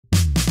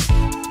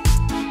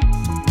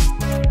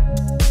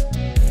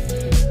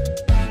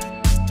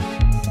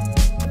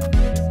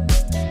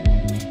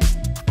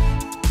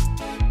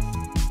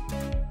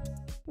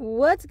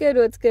What's good?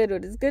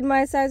 What is good,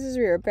 my sizes?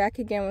 We are back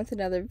again with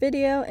another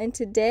video, and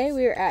today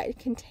we are at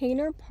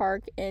Container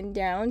Park in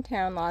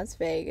downtown Las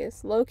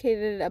Vegas,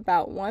 located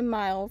about 1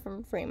 mile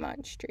from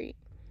Fremont Street.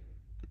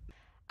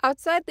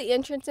 Outside the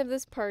entrance of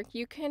this park,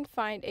 you can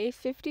find a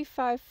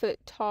 55-foot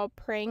tall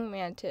praying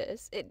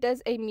mantis. It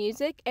does a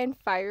music and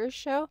fire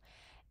show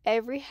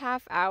every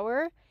half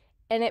hour,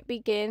 and it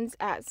begins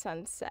at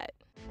sunset.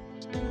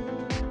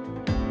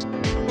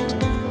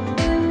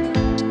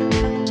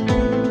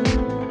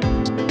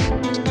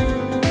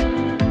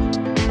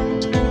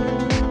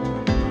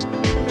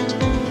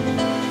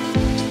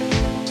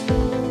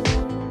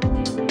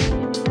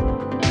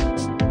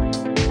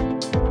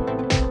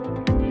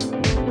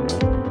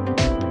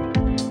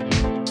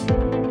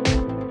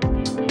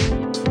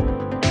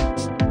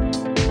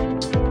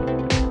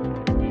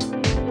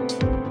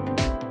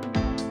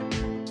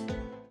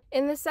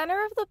 In the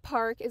center of the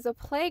park is a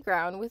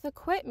playground with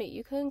equipment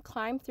you can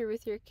climb through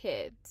with your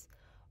kids.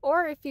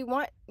 Or if you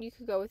want, you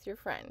could go with your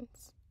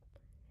friends.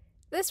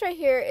 This right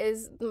here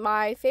is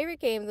my favorite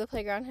game the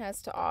playground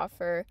has to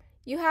offer.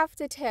 You have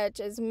to touch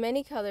as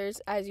many colors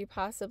as you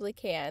possibly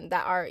can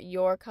that are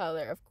your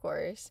color, of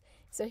course.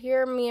 So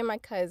here are me and my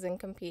cousin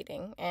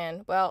competing,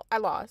 and well, I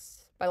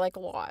lost by like a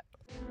lot.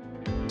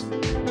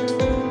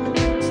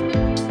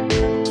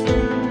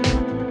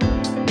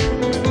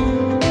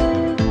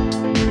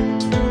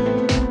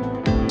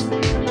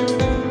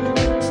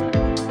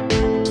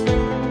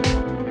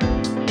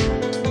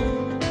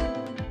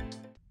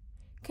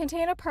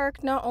 Container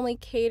Park not only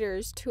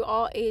caters to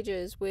all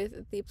ages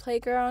with the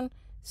playground,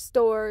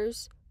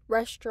 stores,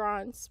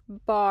 restaurants,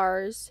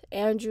 bars,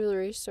 and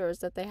jewelry stores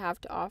that they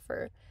have to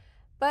offer,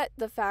 but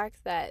the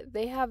fact that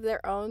they have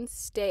their own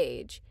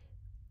stage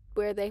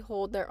where they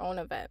hold their own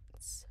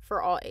events for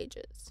all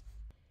ages.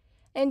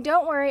 And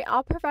don't worry,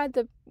 I'll provide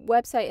the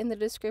website in the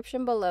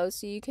description below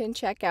so you can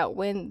check out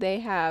when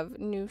they have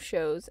new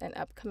shows and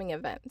upcoming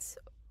events.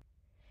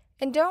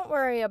 And don't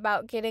worry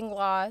about getting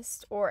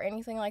lost or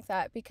anything like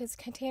that, because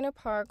Container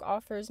Park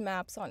offers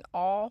maps on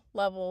all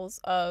levels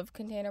of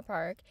Container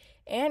Park,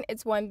 and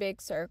it's one big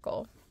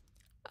circle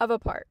of a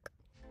park.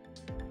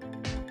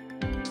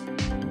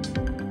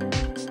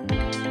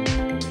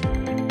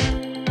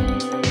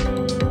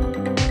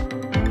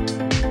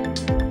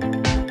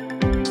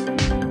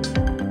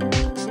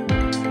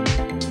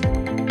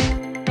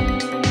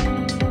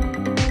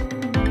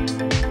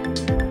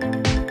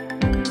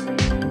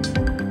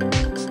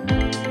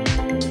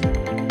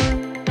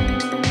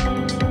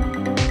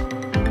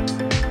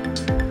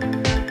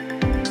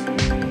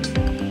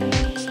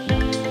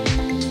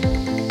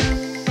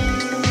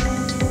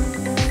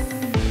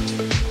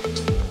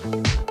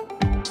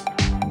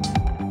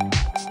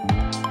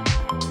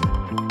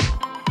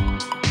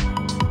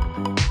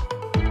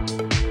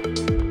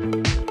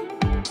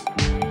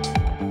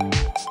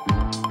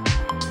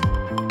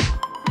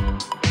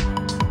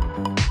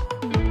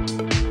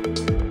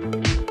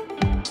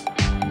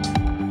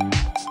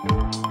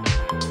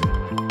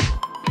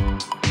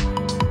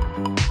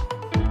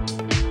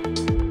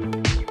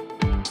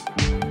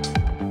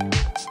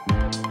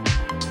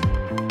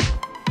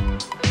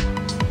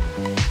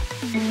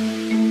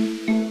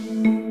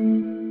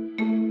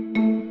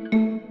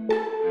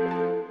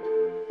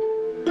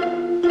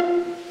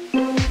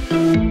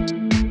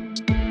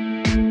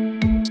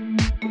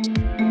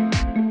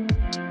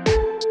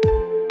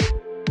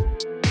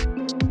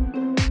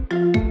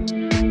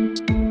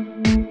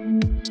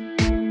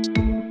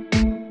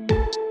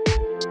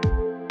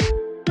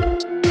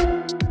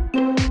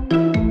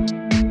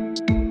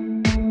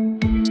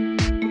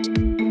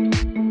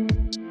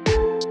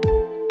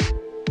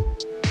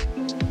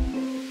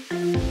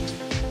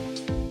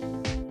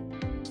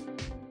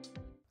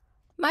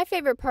 My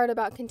favorite part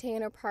about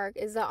Container Park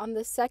is that on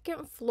the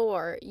second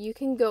floor, you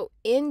can go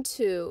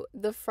into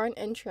the front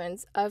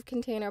entrance of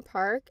Container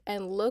Park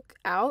and look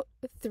out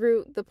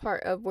through the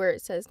part of where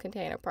it says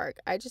Container Park.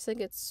 I just think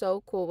it's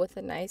so cool with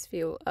a nice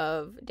view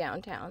of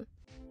downtown.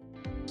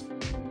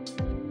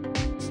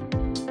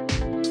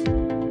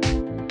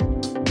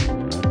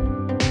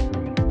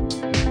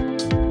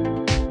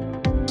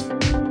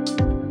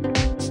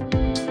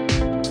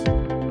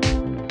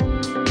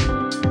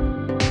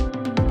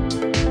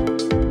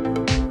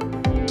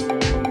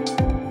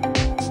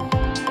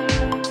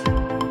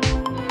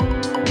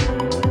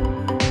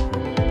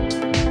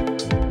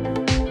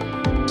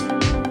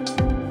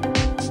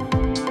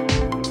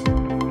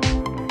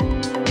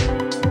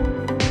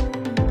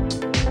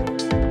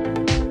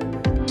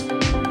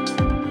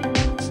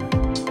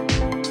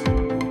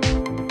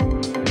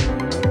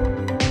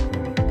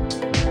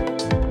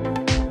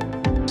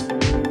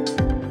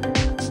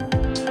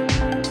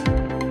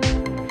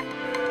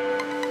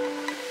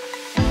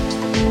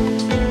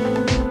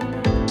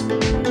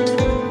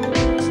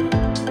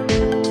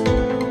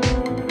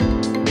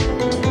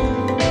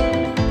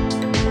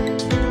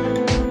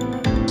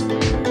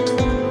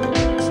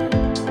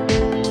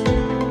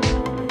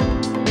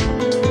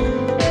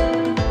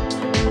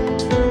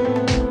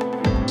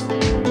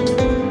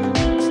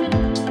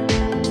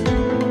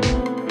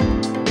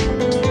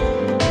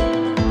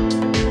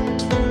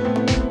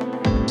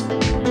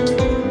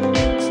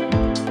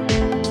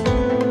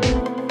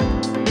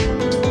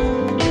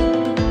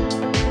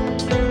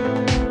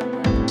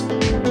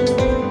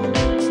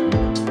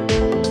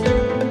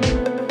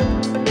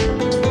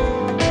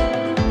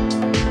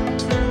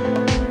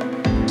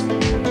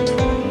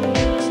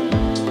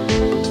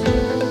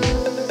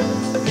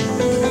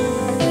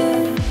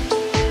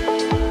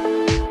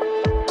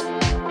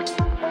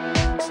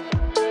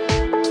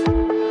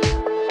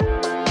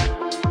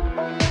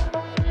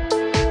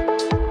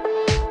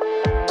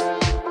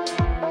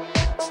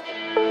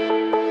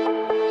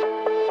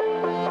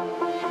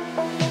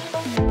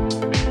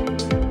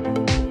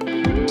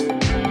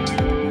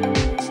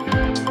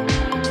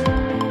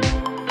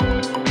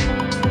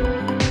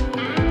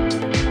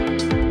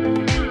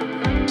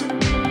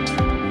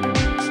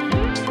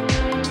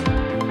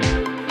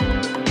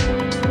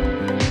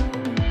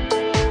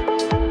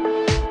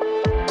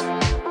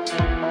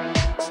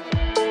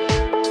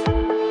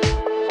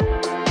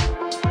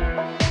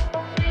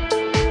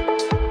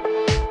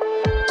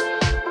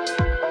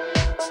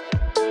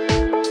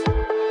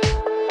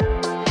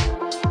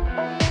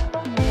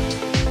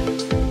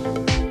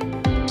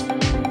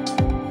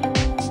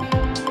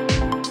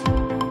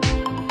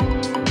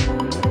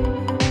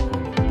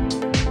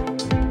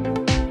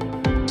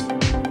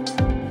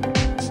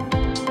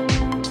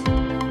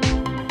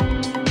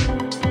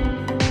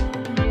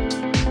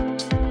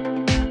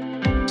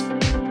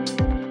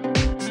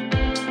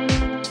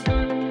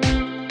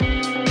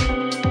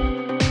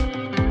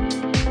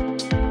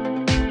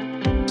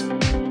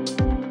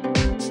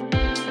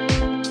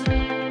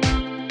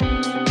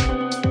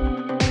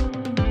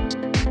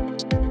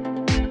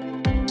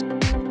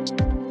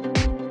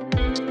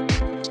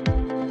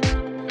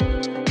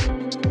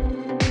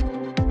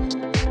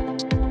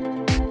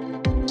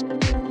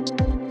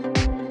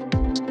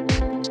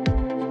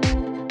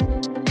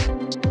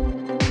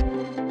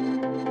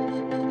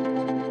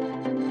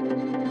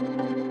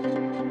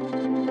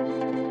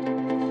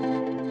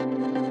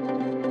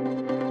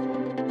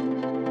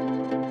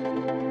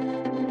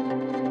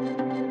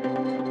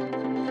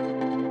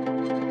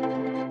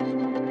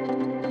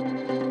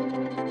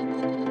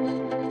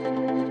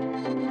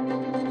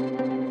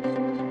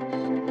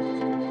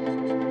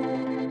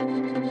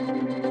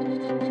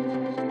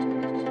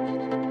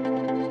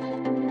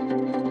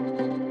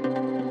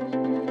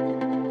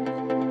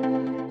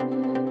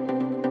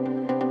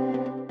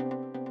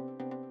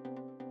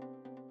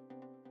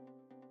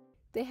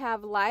 They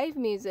have live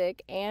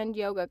music and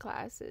yoga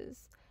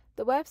classes.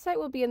 The website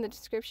will be in the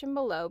description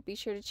below. Be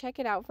sure to check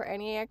it out for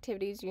any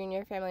activities you and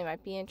your family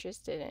might be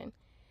interested in.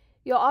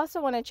 You'll also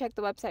want to check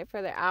the website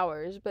for their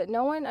hours, but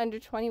no one under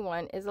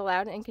 21 is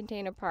allowed in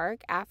Container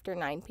Park after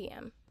 9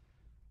 p.m.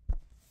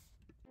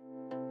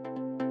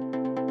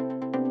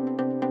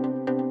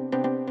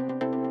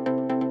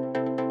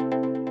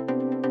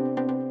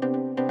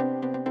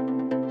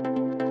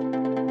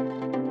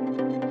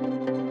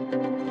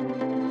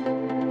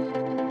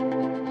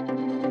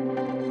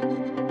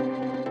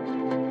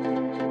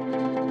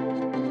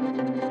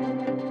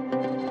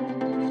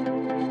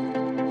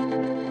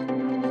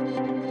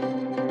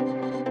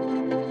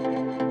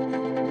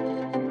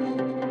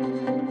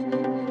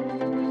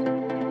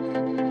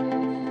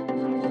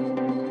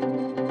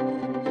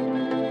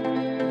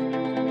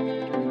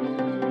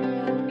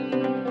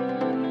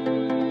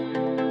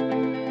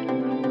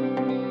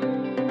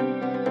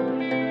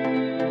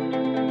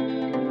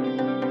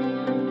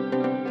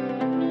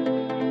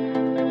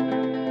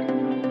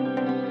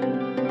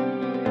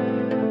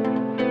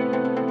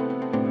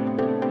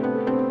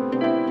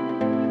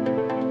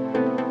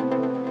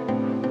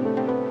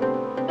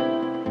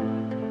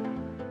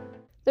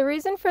 The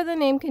reason for the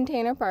name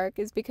Container Park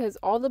is because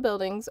all the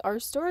buildings are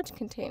storage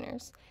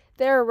containers.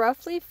 There are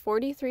roughly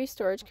 43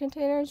 storage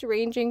containers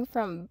ranging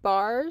from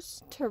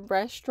bars to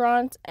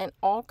restaurants and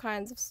all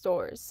kinds of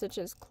stores, such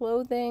as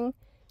clothing,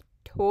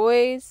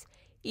 toys,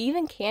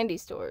 even candy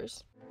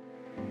stores.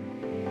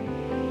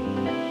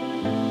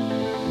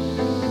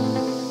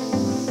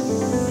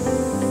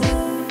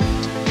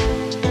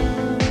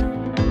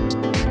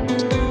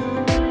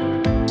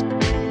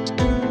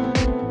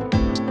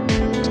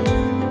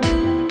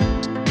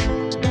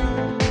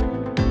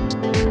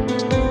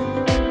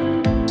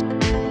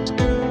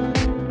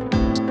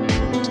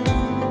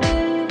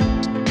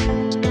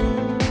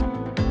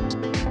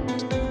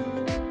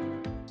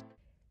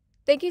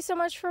 Thank you so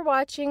much for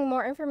watching.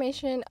 More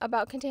information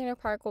about Container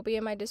Park will be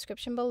in my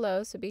description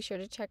below, so be sure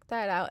to check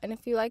that out. And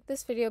if you like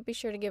this video, be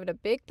sure to give it a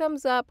big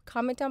thumbs up,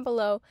 comment down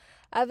below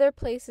other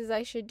places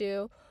I should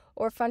do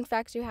or fun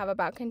facts you have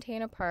about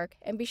Container Park,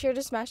 and be sure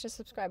to smash the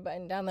subscribe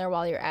button down there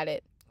while you're at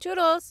it.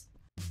 Toodles!